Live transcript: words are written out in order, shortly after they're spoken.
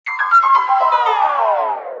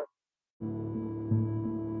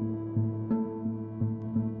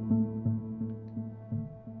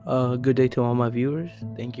Good day to all my viewers.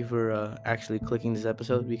 Thank you for actually clicking this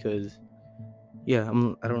episode because I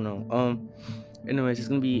don't know. Anyways, it's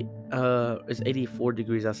gonna be it's 84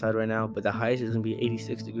 degrees outside right now, but the highest is gonna be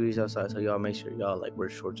 86 degrees outside. So y'all make sure y'all like wear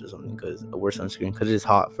shorts or something because wear sunscreen because it's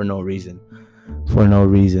hot for no reason. For no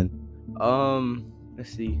reason. Let's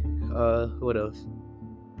see. What else?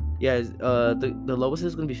 Yeah, the lowest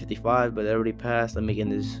is gonna be 55, but it already passed. I'm making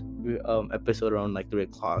this episode around like 3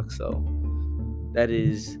 o'clock, so that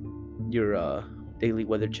is your daily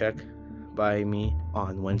weather check by me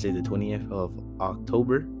on Wednesday, the 20th of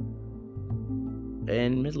October.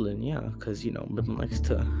 And Midland, yeah, because Midland likes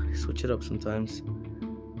to switch it up sometimes.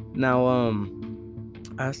 Now,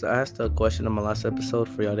 I asked a question on my last episode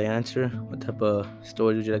for y'all to answer. What type of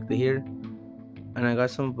stories would you like to hear? And I got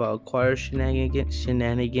some about choir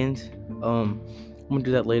shenanigans. I'm gonna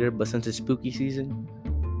do that later, but since it's spooky season,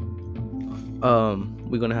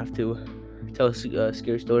 we're gonna have to tell a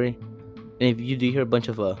scary story. And if you do hear a bunch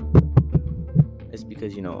of it's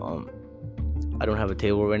because I don't have a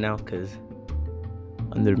table right now because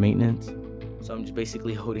under maintenance, so I'm just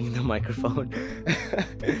basically holding the microphone.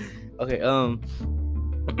 Okay. I'm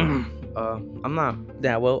not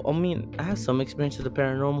that well. I mean, I have some experience with the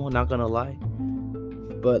paranormal. Not gonna lie,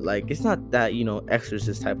 but like it's not that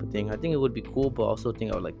exorcist type of thing. I think it would be cool, but I also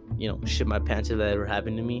think I would like shit my pants if that ever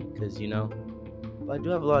happened to me because But I do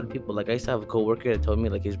have a lot of people. Like I used to have a coworker that told me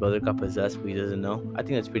like his brother got possessed, but he doesn't know. I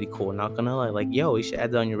think that's pretty cool. Not gonna lie, like yo, you should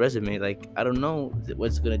add that on your resume. Like I don't know what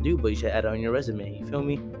it's gonna do, but you should add it on your resume. You feel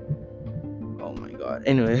me? Oh my god.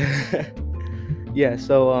 Anyway, yeah.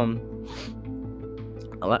 So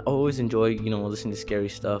I always enjoy listening to scary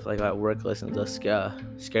stuff. Like at work, listen to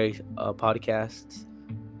scary podcasts.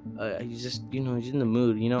 You just just in the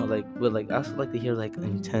mood. But like I also like to hear like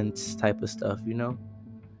intense type of stuff.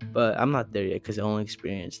 But I'm not there yet because I only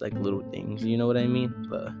experienced like little things. You know what I mean?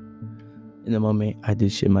 But in the moment, I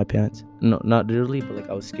did shit my pants. No, not literally, but like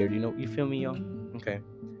I was scared. You feel me, y'all? Okay.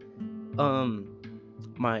 Um,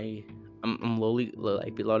 my, I'm slowly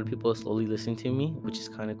like a lot of people are slowly listening to me, which is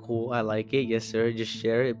kind of cool. I like it. Yes, sir. Just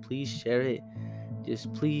share it. Please share it.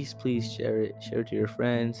 Just please share it. Share it to your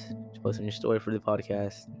friends. Just post on your story for the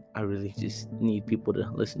podcast. I really just need people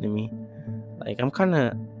to listen to me. Like I'm kind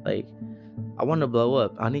of like I want to blow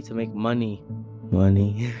up. I need to make money.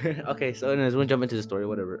 Okay, so anyways, we'll jump into the story,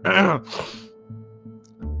 whatever.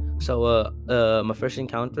 So my first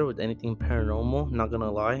encounter with anything paranormal, not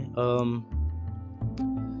gonna lie.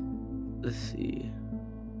 Let's see.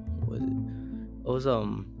 What was it? I was I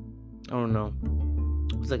don't know.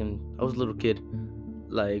 I was a little kid.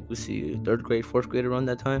 Like let's see, third grade, fourth grade around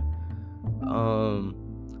that time.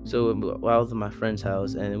 So I was at my friend's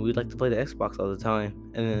house and we'd like to play the Xbox all the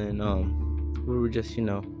time. And then we were just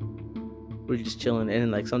chilling, and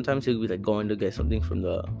then like sometimes he'd be like going to get something from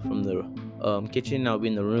the kitchen. I'll be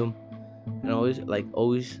in the room, and always like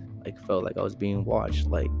felt like I was being watched.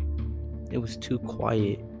 Like it was too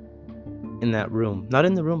quiet in that room, not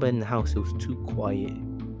in the room but in the house. It was too quiet,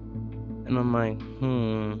 and I'm like,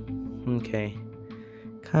 okay,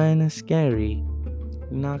 kind of scary,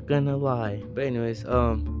 not gonna lie. But anyways,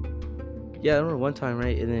 yeah, I remember one time,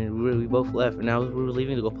 right, and then we both left, and we were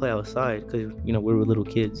leaving to go play outside because we were little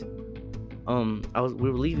kids. We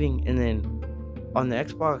were leaving, and then on the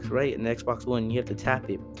Xbox, right, in the Xbox One, you have to tap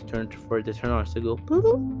it for it to turn on. So go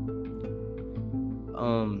boop.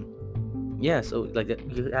 Yeah, so like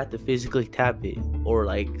you have to physically tap it, or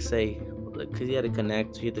like say, like, cause you had to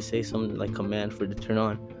connect, so you had to say some like command for it to turn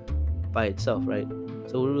on by itself, right?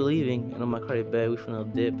 So we were leaving, and I'm like, alright, bet we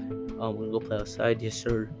finna dip. We're gonna go play outside. Yes,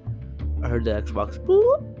 sir. I heard the Xbox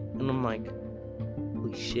boop, and I'm like,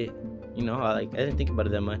 holy shit. I didn't think about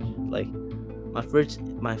it that much. Like my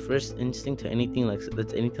first instinct to anything like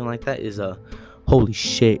that is holy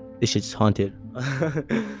shit, this shit's haunted.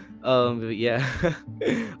 But yeah.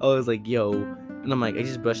 I was like, yo, and I'm like, I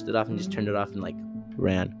just brushed it off and just turned it off and like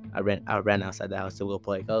I ran outside the house to go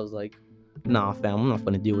play. I was like, nah, fam, I'm not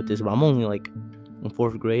gonna deal with this, bro. I'm only like in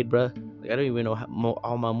fourth grade, bro. Like I don't even know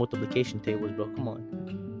all my multiplication tables, bro. Come on.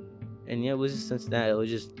 And yeah, it was just since that it was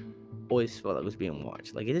just always felt like it was being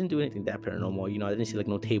watched. Like it didn't do anything that paranormal, I didn't see like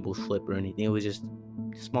no tables flip or anything. It was just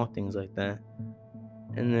small things like that.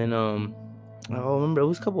 And then I remember it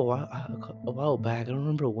was a while back. I don't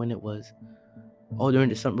remember when it was. Oh, during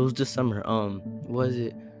the summer. It was this summer. Was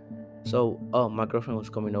it? So my girlfriend was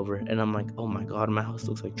coming over, and I'm like, oh my god, my house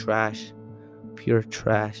looks like trash, pure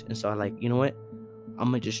trash. And so I like, you know what? I'm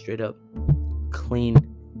gonna just straight up clean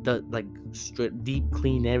deep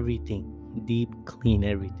clean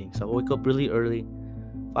everything. So I wake up really early,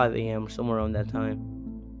 5 a.m. somewhere around that time,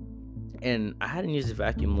 And I hadn't used the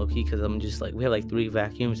vacuum low key because I'm just like, we have like 3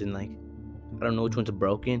 vacuums, and like I don't know which one's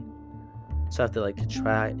broken, so I have to like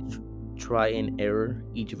try and error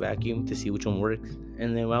each vacuum to see which one works.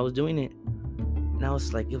 And then when I was doing it, and I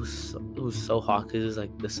was like, it was so hot because it was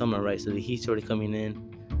like the summer, right? So the heat's already coming in.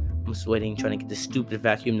 I'm sweating trying to get this stupid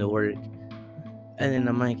vacuum to work. And then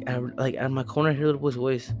I'm like, out of my corner, I hear a little boy's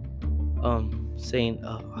voice, saying,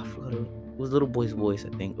 I forgot it was a little boy's voice, I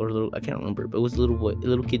think, or a little, I can't remember, but it was a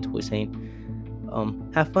little kid's voice saying,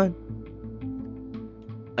 have fun.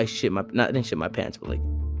 I didn't shit my pants, but like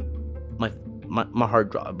my my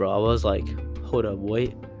heart dropped, bro. I was like, hold up,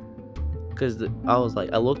 wait, because I was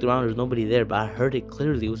like, I looked around, there's nobody there, but I heard it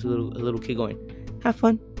clearly. It was a little kid going, have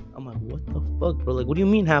fun. I'm like, what the fuck, bro? Like, what do you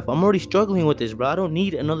mean have fun? I'm already struggling with this, bro. I don't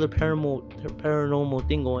need another paranormal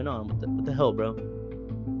thing going on. What the hell, bro?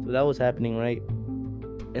 So that was happening, right?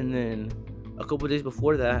 And then a couple days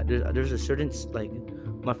before that, there's a certain, like,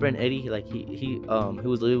 my friend Eddie, like he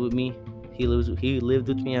was living with me. He lived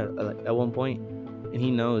with me at one point, and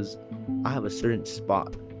he knows I have a certain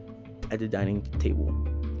spot at the dining table.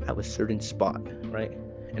 I have a certain spot, right?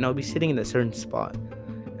 And I'll be sitting in that certain spot,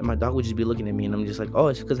 and my dog would just be looking at me, and I'm just like, oh,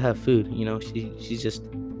 it's because I have food, you know. She's just,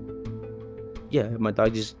 yeah, my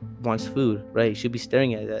dog just wants food, right? She'll be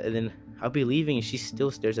staring at that, and then I'll be leaving, and she still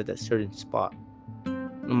stares at that certain spot.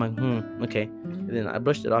 I'm like, okay. And then I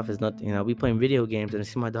brushed it off as nothing, and I'll be playing video games, and I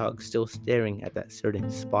see my dog still staring at that certain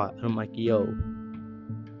spot, and I'm like, yo,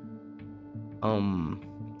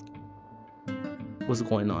 what's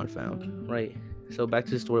going on, fam? Right? So back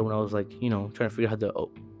to the story when I was like, trying to figure out how to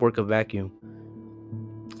work a vacuum.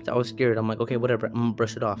 So I was scared. I'm like, okay, whatever. I'm gonna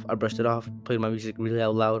brush it off. I brushed it off, played my music really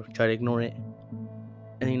out loud, try to ignore it.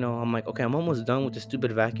 And I'm like, okay, I'm almost done with the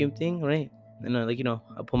stupid vacuum thing, right? And I take out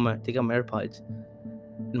my AirPods,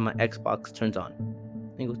 and my Xbox turns on.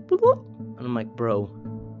 And it goes boop, boop. And I'm like, bro,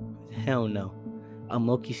 hell no. I'm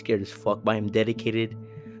low-key scared as fuck, but I'm dedicated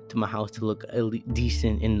to my house to look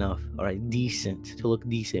decent enough. All right, decent to look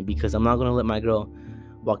decent, because I'm not gonna let my girl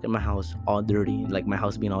walk in my house all dirty, like my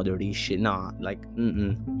house being all dirty. Shit, nah, like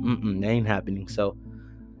that ain't happening. So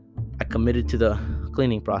I committed to the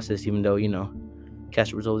cleaning process, even though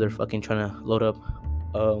Casper was over there fucking trying to load up,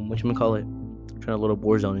 trying to load up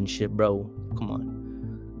Warzone and shit, bro. Come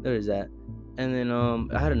on, there is that. And then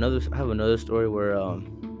I have another story where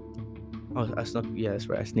I snuck. Yeah, that's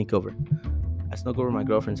right. I snuck over my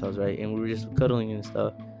girlfriend's house, right? And we were just cuddling and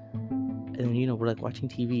stuff. And then we're like watching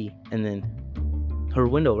TV, and then her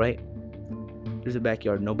window, right? There's a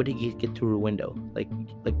backyard. Nobody can get through her window. Like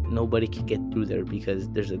nobody can get through there because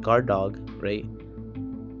there's a guard dog, right?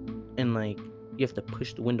 And like you have to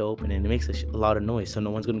push the window open, and it makes a lot of noise, so no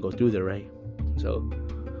one's gonna go through there, right? So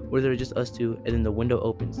we're there, just us two, and then the window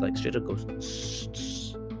opens, like straight up goes,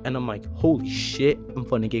 and I'm like, holy shit, I'm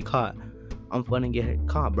finna get caught.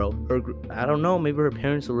 Bro. I don't know, maybe her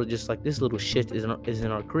parents were just like, this little shit is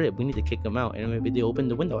in our crib, we need to kick him out. And maybe they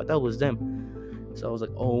opened the window. I thought it was them. So I was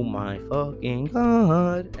like, oh my fucking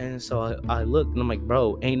god. And so I looked, and I'm like,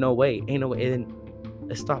 bro, ain't no way. And then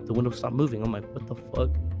it stopped. The window stopped moving. I'm like, what the fuck?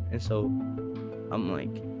 And so I'm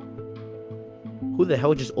like, who the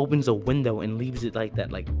hell just opens a window and leaves it like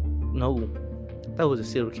that? Like, no, that was a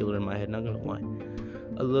serial killer in my head, not gonna lie.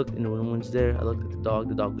 I looked, and no one's there. I looked at the dog.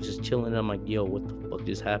 The dog was just chilling. And I'm like, yo, what the fuck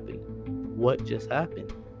just happened? What just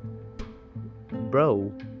happened?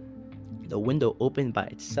 Bro, the window opened by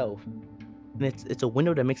itself. And it's a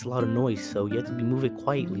window that makes a lot of noise, so you have to be moving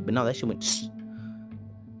quietly. But now that shit went shh.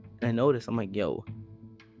 And I noticed, I'm like, yo,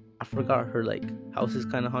 I forgot her like house is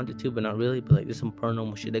kind of haunted too, but not really. But like there's some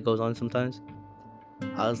paranormal shit that goes on sometimes.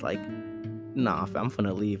 I was like, nah, I'm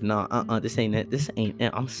finna leave. Nah, this ain't it. This ain't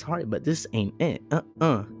it. I'm sorry, but this ain't it.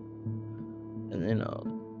 And then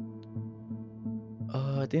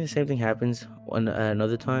I think the same thing happens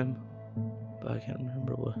another time, but I can't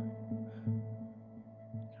remember what.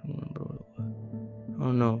 I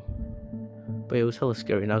don't know. But it was hella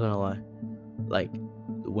scary, not gonna lie. Like,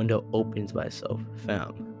 the window opens by itself.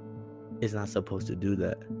 Fam, it's not supposed to do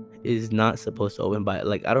that. It is not supposed to open by,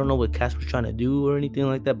 like, I don't know what Casper's trying to do or anything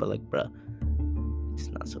like that, but like, bruh, it's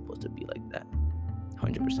not supposed to be like that.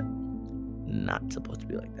 100%. Not supposed to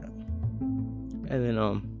be like that. And then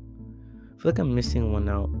I feel like I'm missing one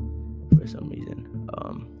out for some reason.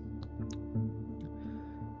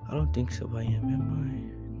 I don't think so. I am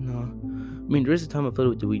I? No. I mean, there is a time I played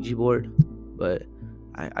with the Ouija board, but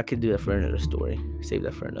I could do that for another story. Save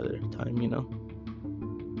that for another time,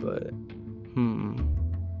 But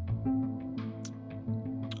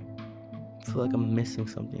I feel like I'm missing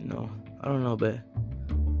something. No, I don't know, but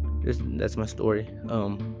that's my story.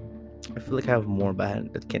 I feel like I have more, but I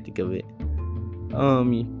can't think of it.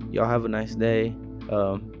 Y'all have a nice day.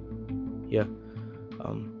 Yeah.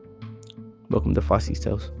 Um, Welcome to Fosse's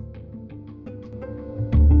Tales.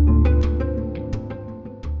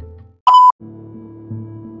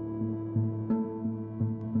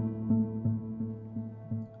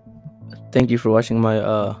 Thank you for watching my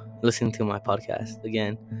listening to my podcast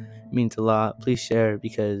again. It means a lot. Please share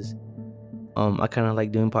because I kind of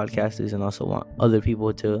like doing podcasters and also want other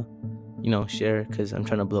people to share because I'm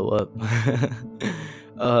trying to blow up.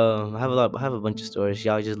 I have a bunch of stories.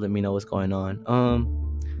 Y'all just let me know what's going on.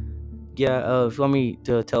 Yeah. If you want me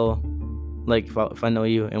to tell, like, if I know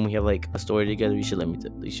you and we have like a story together, you should let me.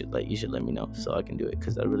 You should let me know so I can do it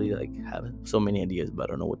because I really like have so many ideas, but I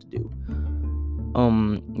don't know what to do.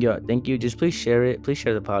 Yeah, thank you. Just please share it. Please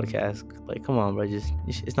share the podcast. Like, come on, bro.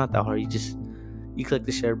 It's not that hard. You click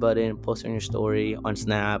the share button, post on your story on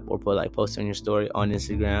Snap, or post on your story on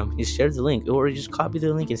Instagram. Just share the link, or just copy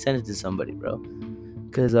the link and send it to somebody, bro.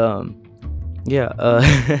 Cause yeah.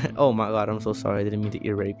 Oh my god, I'm so sorry. I didn't mean to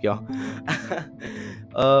ear rape y'all.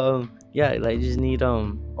 Yeah, like just need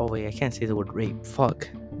Oh wait, I can't say the word rape. Fuck.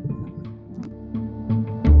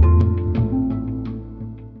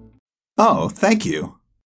 Oh, thank you.